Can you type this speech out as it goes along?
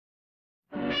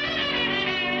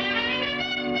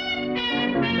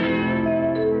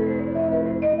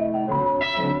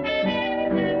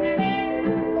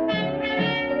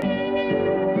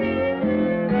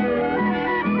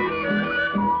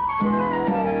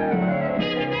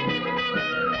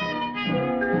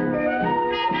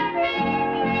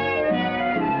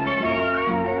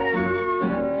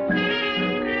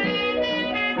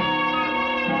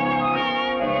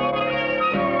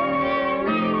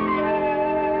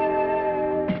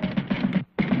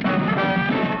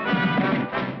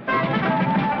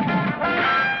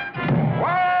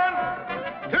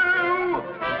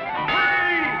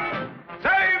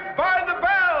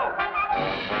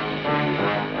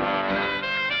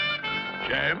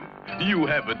Champ, you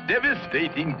have a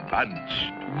devastating punch.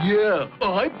 Yeah,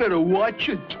 I better watch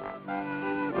it.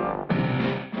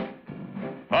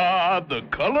 Ah, the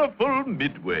colorful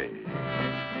Midway.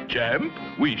 Champ,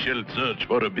 we shall search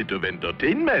for a bit of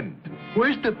entertainment.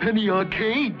 Where's the penny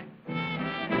arcade?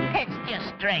 Test your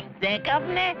strength there,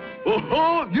 Governor.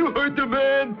 Oh, you heard the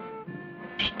man.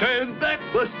 Stand back,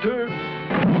 Buster.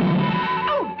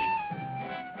 Ouch!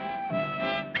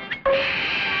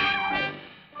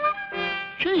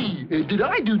 Gee, did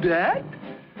I do that?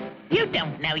 You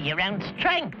don't know your own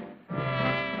strength.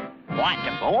 What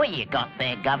a boy you got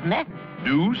there, Governor.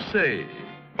 Do say.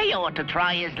 He ought to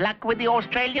try his luck with the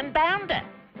Australian bounder.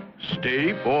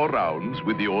 Stay 4 rounds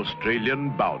with the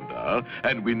Australian bounder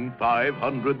and win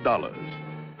 $500.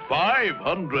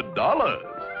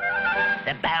 $500!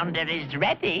 The bounder is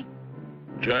ready.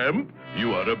 Champ,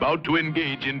 you are about to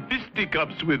engage in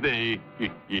fisticuffs with a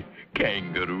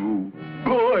kangaroo.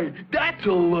 Boy, that's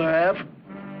a laugh.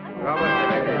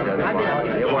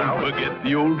 Don't forget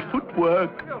the old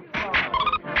footwork.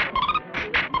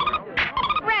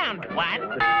 Round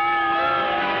 1.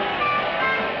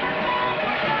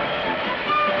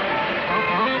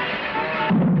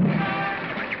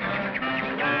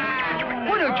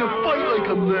 Why don't you fight like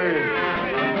a man?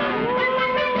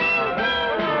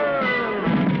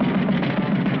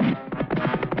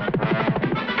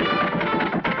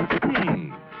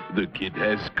 The kid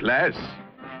has class.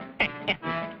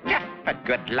 Just for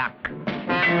good luck.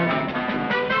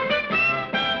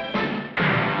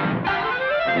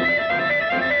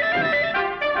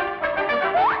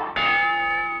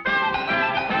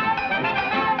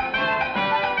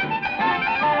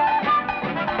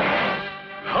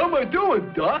 How am I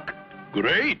doing, Doc?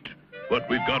 Great, but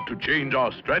we've got to change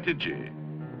our strategy.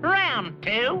 Round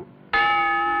 2.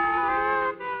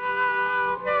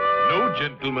 No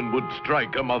gentleman would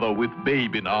strike a mother with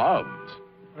babe in arms.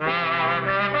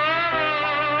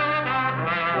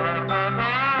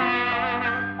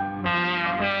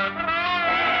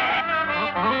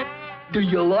 Do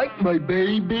you like my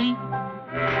baby?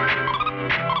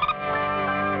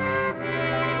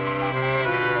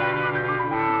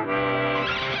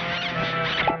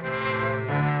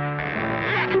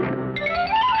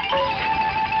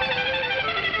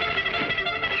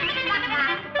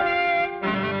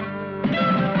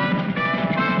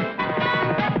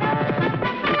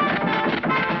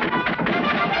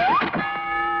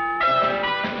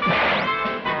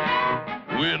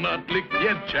 We're not licked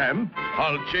yet, Champ.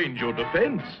 I'll change your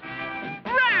defense.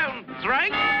 Round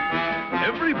 3.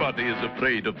 Everybody is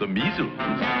afraid of the measles.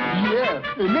 Yeah,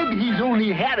 and maybe he's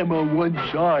only had him on one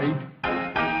side.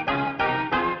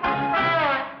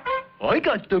 I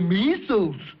got the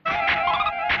measles.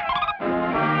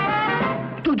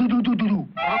 Do-do-do-do-do-do.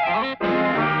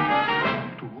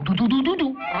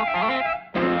 Do-do-do-do-do-do.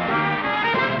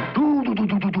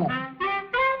 Do-do-do-do-do-do.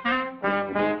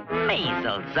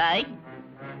 Measles, eh?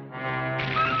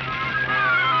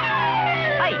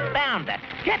 Hey, bounder,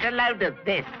 get a load of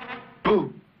this.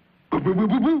 Boo. Boo, boo, boo,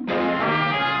 boo, boo.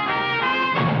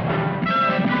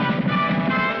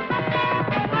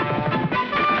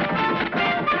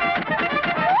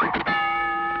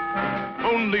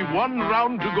 Only 1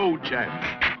 round to go, Champ.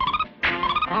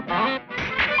 Round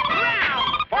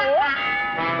 4.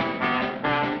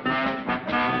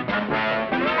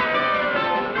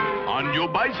 On your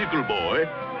bicycle, boy.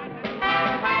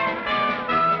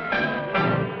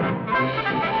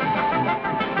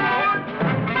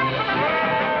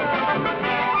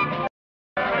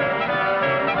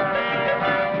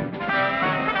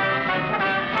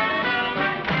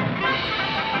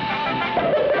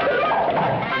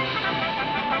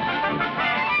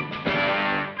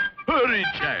 Hurry,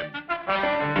 Champ.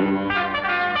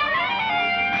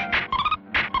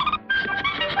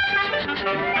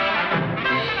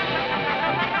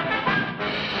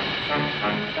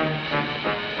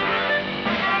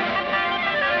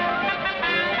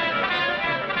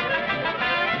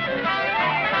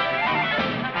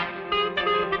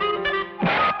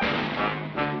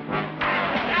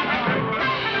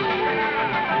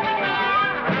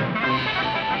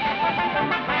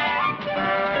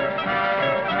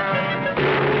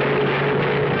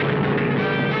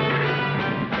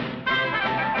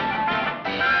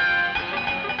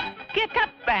 Get up,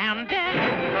 bounder.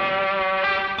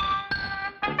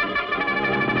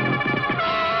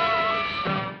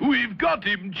 We've got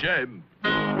him, Champ.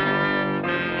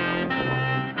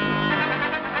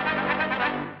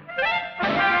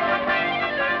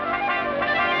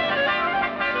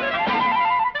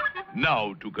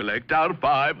 Now to collect our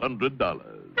 $500.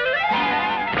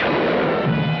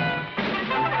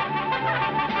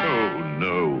 Oh,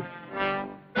 no.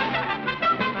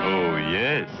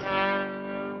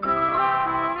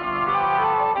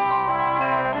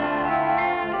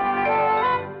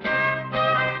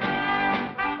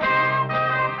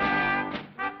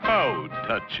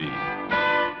 Punchy.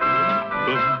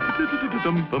 Bum, bum,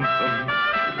 bum, bum,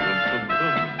 bum.